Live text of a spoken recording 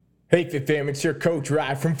Hey Fit Fam, it's your coach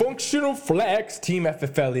Rye from Functional Flex, Team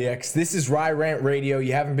FFLEX. This is Rye Rant Radio.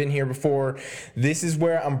 You haven't been here before. This is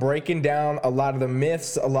where I'm breaking down a lot of the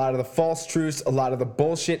myths, a lot of the false truths, a lot of the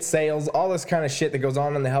bullshit sales, all this kind of shit that goes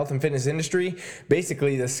on in the health and fitness industry.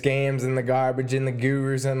 Basically the scams and the garbage and the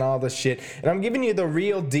gurus and all the shit. And I'm giving you the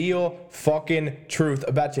real deal fucking truth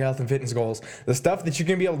about your health and fitness goals. The stuff that you're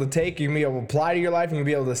going to be able to take, you're going to be able to apply to your life, and you're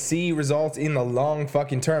going to be able to see results in the long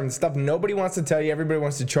fucking term. The stuff nobody wants to tell you, everybody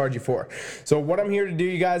wants to charge you for. So what I'm here to do,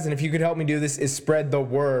 you guys, and if you could help me do this, is spread the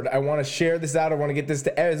word. I want to share this out. I want to get this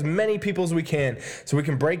to as many people as we can so we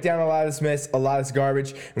can break down a lot of this myths, a lot of this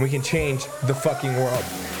garbage, and we can change the fucking world.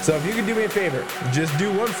 So if you could do me a favor, just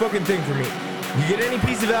do one fucking thing for me. You get any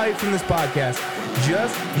piece of value from this podcast,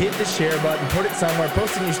 just hit the share button, put it somewhere,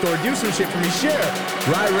 post it in your story, do some shit for me, share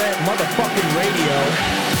Rye Rant motherfucking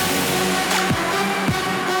radio.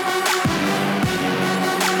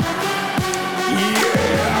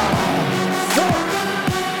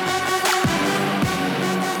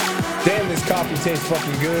 Damn, this coffee tastes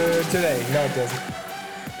fucking good today. No, it doesn't.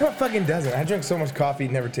 No, it fucking doesn't. I drink so much coffee,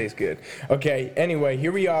 it never tastes good. Okay, anyway,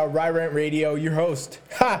 here we are, Rye Rant Radio, your host.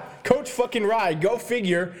 Coach fucking Rye, go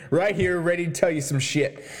figure, right here, ready to tell you some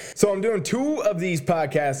shit. So I'm doing 2 of these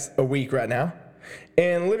podcasts a week right now.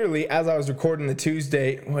 And literally, as I was recording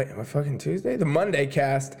the Monday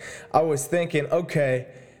cast, I was thinking, okay,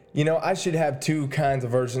 you know, I should have 2 kinds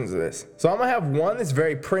of versions of this. So I'm going to have one that's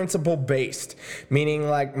very principle-based, meaning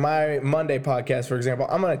like my Monday podcast, for example,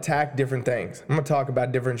 I'm going to attack different things. I'm going to talk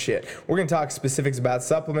about different shit. We're going to talk specifics about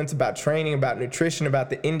supplements, about training, about nutrition, about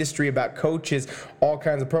the industry, about coaches, all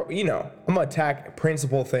kinds of, I'm going to attack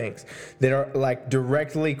principle things that are like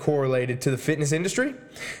directly correlated to the fitness industry.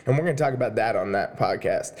 And we're going to talk about that on that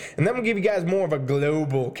podcast. And then we'll give you guys more of a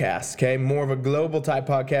global cast, okay? More of a global type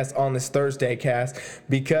podcast on this Thursday cast,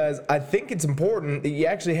 because I think it's important that you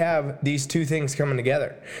actually have these 2 things coming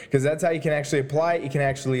together, because that's how you can actually apply it, you can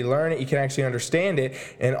actually learn it, you can actually understand it,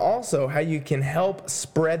 and also how you can help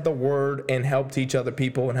spread the word and help teach other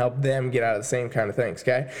people and help them get out of the same kind of things,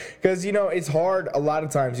 okay? Because, you know, it's hard a lot of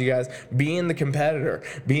times, you guys, being the competitor,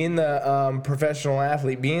 being the professional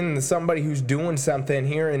athlete, being somebody who's doing something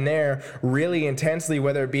here and there really intensely,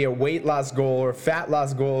 whether it be a weight loss goal or fat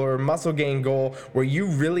loss goal or a muscle gain goal where you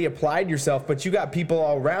really applied yourself, but you got people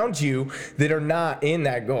all around you that are not in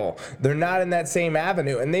that goal. They're not in that same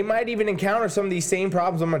avenue, and they might even encounter some of these same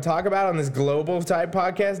problems I'm going to talk about on this global type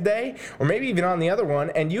podcast day, or maybe even on the other one,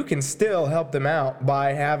 and you can still help them out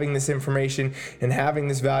by having this information and having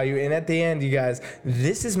this value. And at the end, you guys,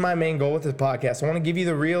 this is my main goal with this podcast. I want to give you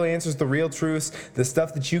the real answers, the real truths, the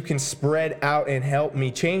stuff that you can spread out and help me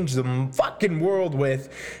change the fucking world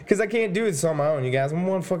with, because I can't do this on my own, you guys. I'm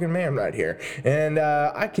one fucking man right here, and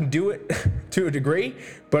I can do it to a degree,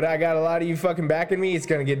 but I got a lot of you fucking backing me. It's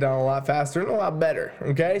going to get done a lot faster and a lot better,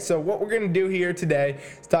 okay? So what we're going to do here today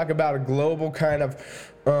is talk about a global kind of,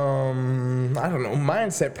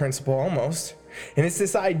 mindset principle almost. And it's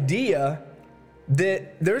this idea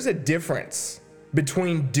that there's a difference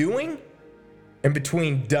between doing and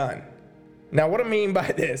between done. Now, what I mean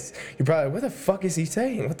by this, you're probably like, what the fuck is he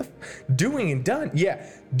saying? What the doing and done? Yeah,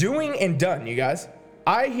 doing and done, you guys.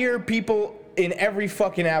 I hear people in every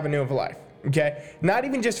fucking avenue of life. Okay, not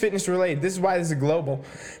even just fitness related. This is why this is global.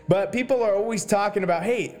 But people are always talking about,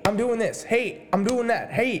 hey, I'm doing this. Hey, I'm doing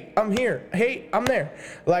that. Hey, I'm here. Hey, I'm there.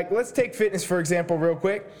 Like, let's take fitness, for example, real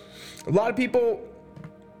quick. A lot of people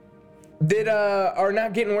that are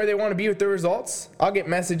not getting where they want to be with their results. I'll get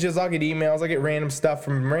messages, I'll get emails, I'll get random stuff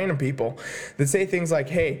from random people that say things like,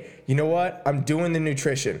 hey, you know what? I'm doing the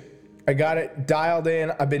nutrition. I got it dialed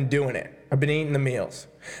in. I've been doing it. I've been eating the meals.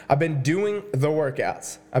 I've been doing the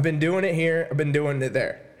workouts. I've been doing it here. I've been doing it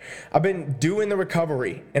there. I've been doing the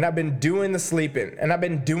recovery, and I've been doing the sleeping, and I've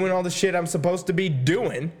been doing all the shit I'm supposed to be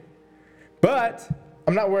doing, but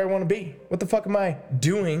I'm not where I want to be. What the fuck am I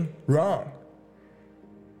doing wrong?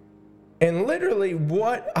 And literally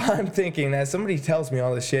what I'm thinking as somebody tells me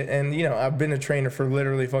all this shit, and you know, I've been a trainer for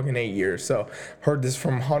literally fucking 8 years, so heard this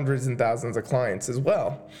from hundreds and thousands of clients as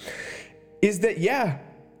well, is that, yeah,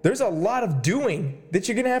 there's a lot of doing that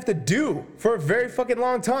you're going to have to do for a very fucking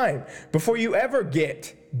long time before you ever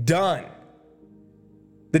get done.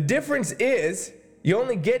 The difference is you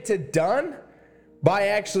only get to done by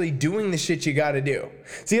actually doing the shit you got to do.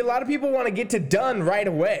 See, a lot of people want to get to done right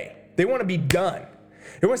away. They want to be done.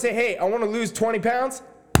 They want to say, hey, I want to lose 20 pounds.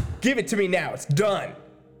 Give it to me now. It's done.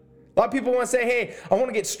 A lot of people want to say, hey, I want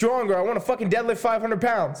to get stronger. I want to fucking deadlift 500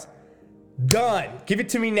 pounds. Done. Give it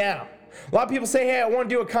to me now. A lot of people say, hey, I want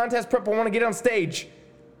to do a contest prep. I want to get on stage.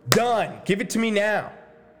 Done. Give it to me now.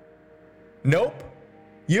 Nope.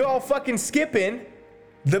 You all fucking skipping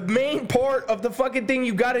The main part of the fucking thing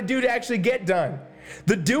you got to do to actually get done.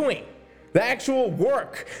 The doing. The actual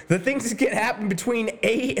work. The things that can happen between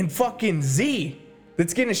A and fucking Z.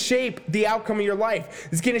 That's going to shape the outcome of your life.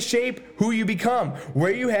 It's going to shape who you become,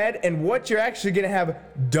 where you head, and what you're actually going to have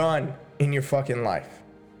done in your fucking life.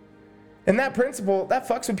 And that principle, that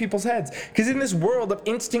fucks with people's heads. Because in this world of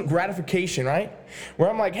instant gratification, right? Where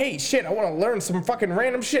I'm like, hey, shit, I want to learn some fucking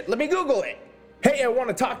random shit. Let me Google it. Hey, I want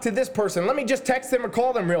to talk to this person. Let me just text them or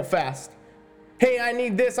call them real fast. Hey, I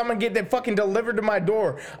need this. I'm going to get that fucking delivered to my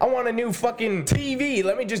door. I want a new fucking TV.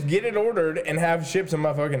 Let me just get it ordered and have shipped to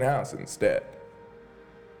my fucking house instead.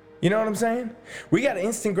 You know what I'm saying? We got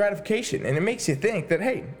instant gratification, and it makes you think that,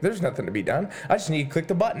 hey, there's nothing to be done. I just need to click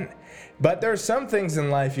the button. But there are some things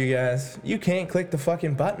in life, you guys, you can't click the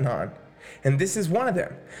fucking button on. And this is one of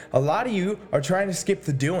them. A lot of you are trying to skip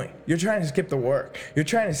the doing. You're trying to skip the work. You're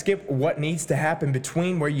trying to skip what needs to happen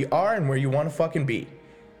between where you are and where you want to fucking be.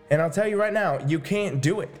 And I'll tell you right now, you can't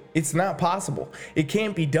do it. It's not possible. It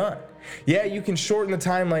can't be done. Yeah, you can shorten the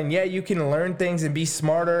timeline. Yeah, you can learn things and be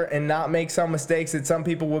smarter and not make some mistakes that some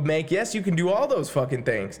people would make. Yes, you can do all those fucking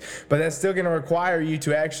things. But that's still going to require you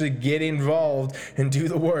to actually get involved and do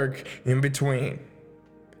the work in between.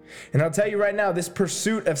 And I'll tell you right now, this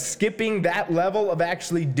pursuit of skipping that level of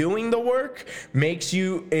actually doing the work makes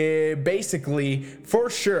you basically, for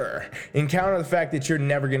sure, encounter the fact that you're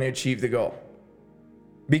never going to achieve the goal.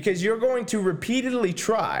 Because you're going to repeatedly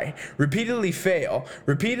try, repeatedly fail,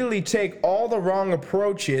 repeatedly take all the wrong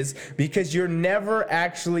approaches because you're never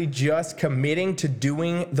actually just committing to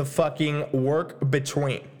doing the fucking work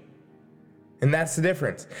between. And that's the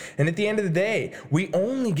difference. And at the end of the day, we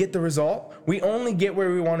only get the result. We only get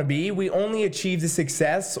where we want to be. We only achieve the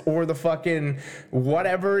success or the fucking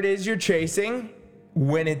whatever it is you're chasing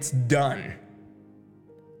when it's done.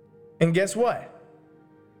 And guess what?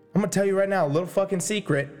 I'm going to tell you right now, a little fucking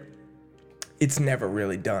secret. It's never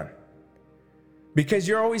really done. Because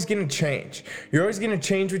you're always going to change. You're always going to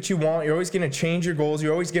change what you want. You're always going to change your goals.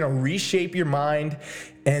 You're always going to reshape your mind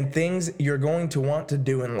and things you're going to want to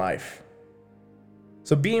do in life.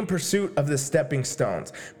 So be in pursuit of the stepping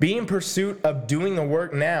stones. Be in pursuit of doing the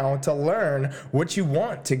work now to learn what you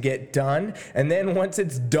want to get done. And then once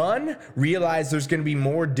it's done, realize there's going to be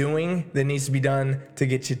more doing that needs to be done to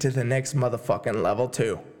get you to the next motherfucking level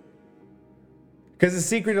too. Because the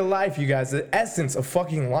secret of life, you guys, the essence of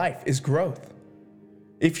fucking life is growth.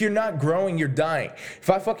 If you're not growing, you're dying. If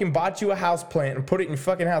I fucking bought you a house plant and put it in your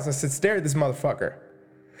fucking house and said, stare at this motherfucker,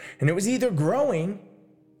 and it was either growing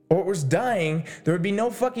or it was dying, there would be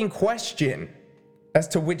no fucking question as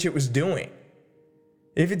to which it was doing.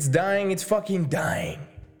 If it's dying, it's fucking dying.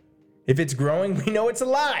 If it's growing, we know it's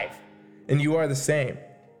alive. And you are the same.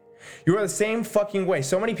 You are the same fucking way.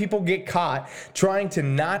 So many people get caught trying to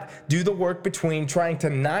not do the work between, trying to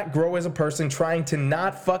not grow as a person, trying to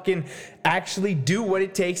not fucking actually do what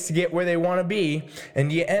it takes to get where they want to be.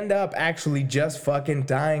 And you end up actually just fucking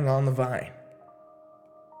dying on the vine.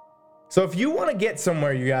 So if you want to get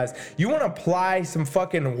somewhere, you guys, you want to apply some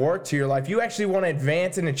fucking work to your life, you actually want to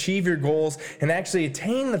advance and achieve your goals and actually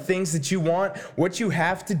attain the things that you want, what you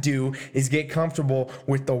have to do is get comfortable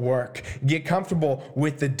with the work. Get comfortable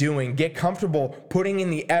with the doing. Get comfortable putting in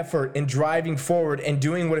the effort and driving forward and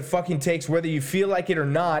doing what it fucking takes, whether you feel like it or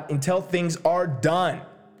not, until things are done.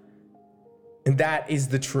 And that is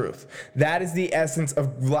the truth. That is the essence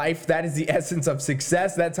of life. That is the essence of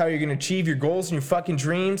success. That's how you're going to achieve your goals and your fucking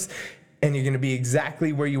dreams. And you're going to be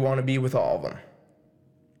exactly where you want to be with all of them.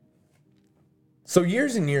 So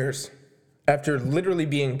years and years after literally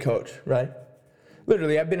being a coach, right?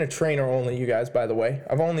 Literally, I've been a trainer only, you guys, by the way.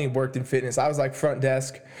 I've only worked in fitness. I was like front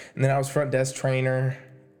desk, and then I was front desk trainer,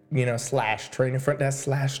 slash trainer, front desk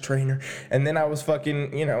slash trainer. And then I was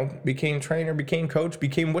fucking, became trainer, became coach,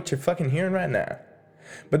 became what you're fucking hearing right now.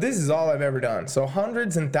 But this is all I've ever done. So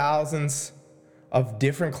hundreds and thousands of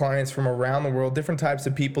different clients from around the world, different types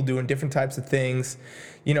of people doing different types of things,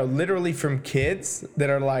 literally from kids that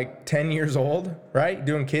are like 10 years old, right?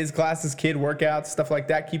 Doing kids classes, kid workouts, stuff like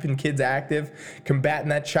that, keeping kids active, combating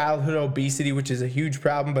that childhood obesity, which is a huge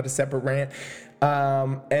problem, but a separate rant.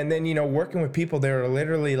 And then, working with people that are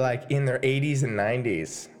literally like in their 80s and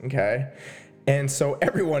 90s, okay? And so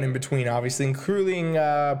everyone in between, obviously, including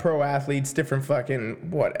pro athletes, different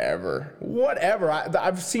fucking whatever.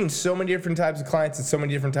 I've seen so many different types of clients and so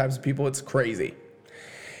many different types of people. It's crazy.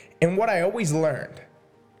 And what I always learned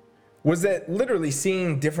was that literally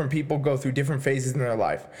seeing different people go through different phases in their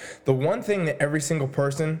life, the one thing that every single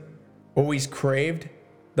person always craved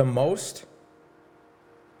the most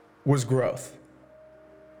was growth.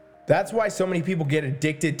 That's why so many people get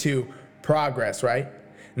addicted to progress, right?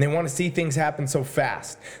 And they want to see things happen so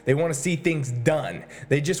fast. They want to see things done.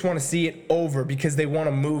 They just want to see it over because they want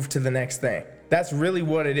to move to the next thing. That's really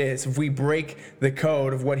what it is. If we break the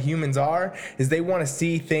code of what humans are, is they want to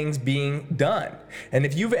see things being done. And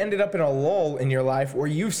if you've ended up in a lull in your life where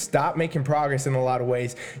you've stopped making progress in a lot of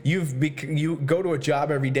ways, you go to a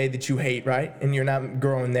job every day that you hate, right? And you're not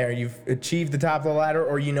growing there. You've achieved the top of the ladder,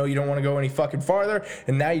 or you know you don't want to go any fucking farther,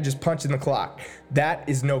 and now you're just punching the clock. That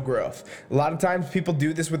is no growth. A lot of times people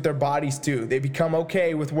do this with their bodies too. They become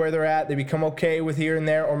okay with where they're at. They become okay with here and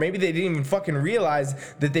there, or maybe they didn't even fucking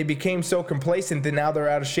realize that they became so complacent that now they're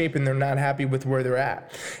out of shape and they're not happy with where they're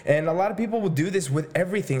at. And a lot of people will do this with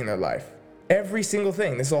everything in their life. Every single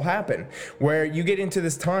thing. This will happen where you get into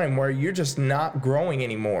this time where you're just not growing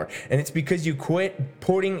anymore. And it's because you quit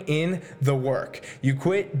putting in the work. You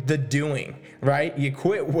quit the doing, right? You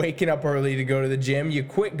quit waking up early to go to the gym. You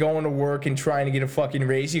quit going to work and trying to get a fucking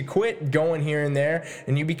raise. You quit going here and there,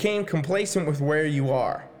 and you became complacent with where you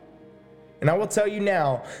are. And I will tell you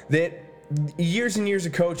now that years and years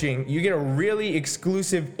of coaching, you get a really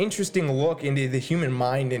exclusive, interesting look into the human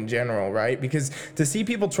mind in general, right? Because to see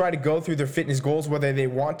people try to go through their fitness goals, whether they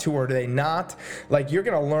want to or they not, like, you're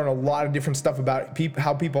gonna learn a lot of different stuff about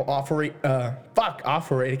how people operate. I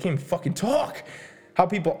can't even fucking talk. How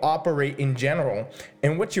people operate in general.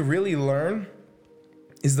 And what you really learn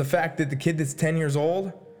is the fact that the kid that's 10 years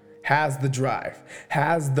old has the drive,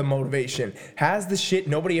 has the motivation, has the shit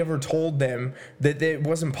nobody ever told them that it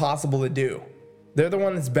wasn't possible to do. They're the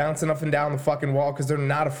one that's bouncing up and down the fucking wall because they're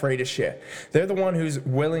not afraid of shit. They're the one who's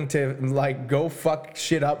willing to, like, go fuck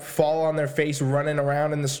shit up, fall on their face, running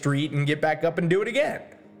around in the street, and get back up and do it again.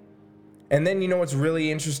 And then, you know what's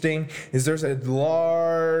really interesting is there's a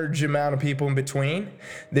large amount of people in between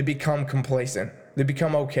that become complacent. They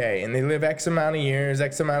become okay, and they live X amount of years,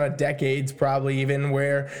 X amount of decades, probably even,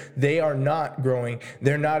 where they are not growing,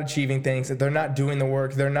 they're not achieving things, they're not doing the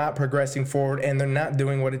work, they're not progressing forward, and they're not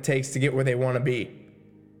doing what it takes to get where they want to be.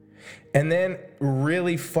 And then,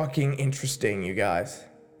 really fucking interesting, you guys,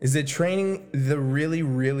 is that training the really,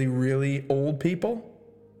 really, really old people,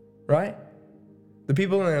 right? The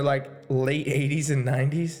people in their, like, late 80s and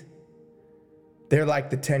 90s, they're like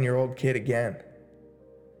the 10-year-old kid again.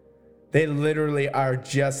 They literally are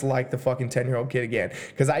just like the fucking 10-year-old kid again.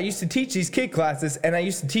 Because I used to teach these kid classes, and I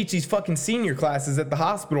used to teach these fucking senior classes at the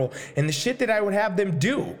hospital, and the shit that I would have them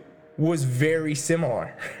do was very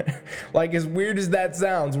similar. Like, as weird as that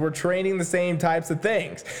sounds, we're training the same types of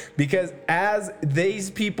things. Because as these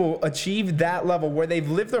people achieve that level where they've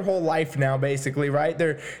lived their whole life now, basically, right?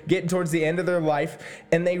 They're getting towards the end of their life,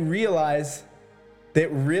 and they realize that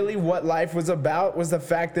really what life was about was the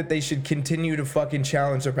fact that they should continue to fucking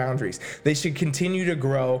challenge their boundaries. They should continue to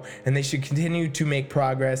grow, and they should continue to make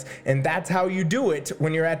progress. And that's how you do it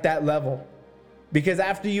when you're at that level. Because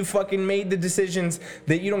after you fucking made the decisions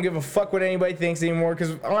that you don't give a fuck what anybody thinks anymore,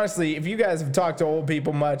 because honestly, if you guys have talked to old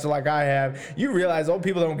people much like I have, you realize old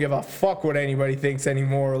people don't give a fuck what anybody thinks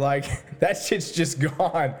anymore. Like, that shit's just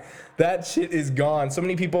gone. That shit is gone. So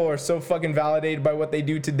many people are so fucking validated by what they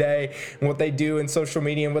do today and what they do in social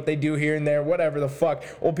media and what they do here and there, whatever the fuck.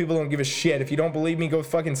 Old people don't give a shit. If you don't believe me, go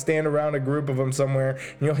fucking stand around a group of them somewhere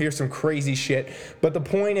and you'll hear some crazy shit. But the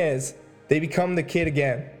point is, they become the kid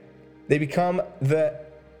again. They become the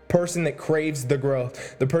person that craves the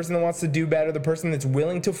growth, the person that wants to do better, the person that's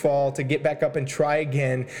willing to fall to get back up and try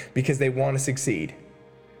again because they want to succeed.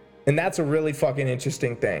 And that's a really fucking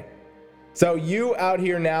interesting thing. So you out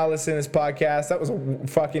here now listening to this podcast, that was a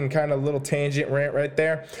fucking kind of little tangent rant right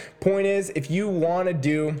there. Point is, if you want to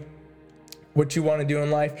do what you want to do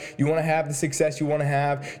in life, you want to have the success you want to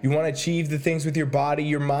have, you want to achieve the things with your body,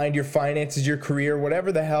 your mind, your finances, your career,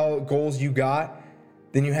 whatever the hell goals you got,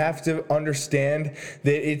 then you have to understand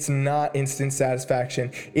that it's not instant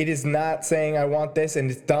satisfaction. It is not saying I want this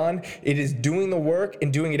and it's done. It is doing the work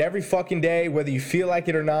and doing it every fucking day, whether you feel like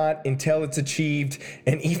it or not, until it's achieved.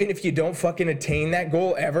 And even if you don't fucking attain that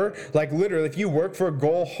goal ever, like literally, if you work for a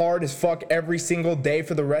goal hard as fuck every single day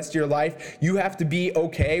for the rest of your life, you have to be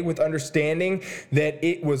okay with understanding that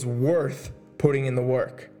it was worth putting in the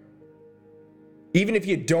work. Even if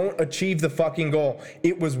you don't achieve the fucking goal,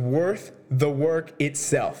 it was worth the work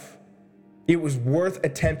itself. It was worth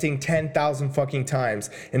attempting 10,000 fucking times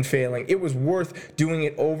and failing. It was worth doing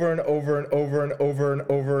it over and over and over and over and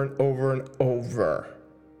over and over and over.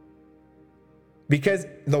 Because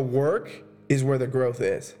the work is where the growth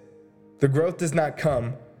is. The growth does not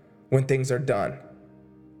come when things are done.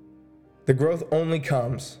 The growth only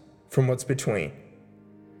comes from what's between.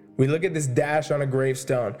 We look at this dash on a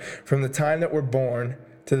gravestone from the time that we're born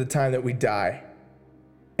to the time that we die.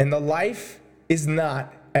 And the life is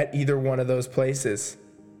not at either one of those places.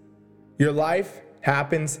 Your life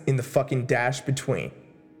happens in the fucking dash between.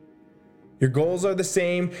 Your goals are the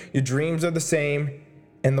same, your dreams are the same,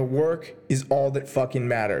 and the work is all that fucking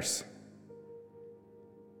matters.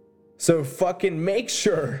 So fucking make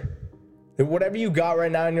sure that whatever you got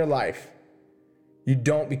right now in your life, you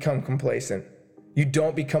don't become complacent. You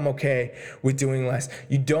don't become okay with doing less.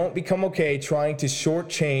 You don't become okay trying to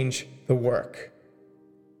shortchange the work.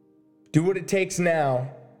 Do what it takes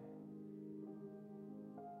now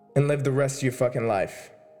and live the rest of your fucking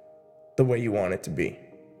life the way you want it to be.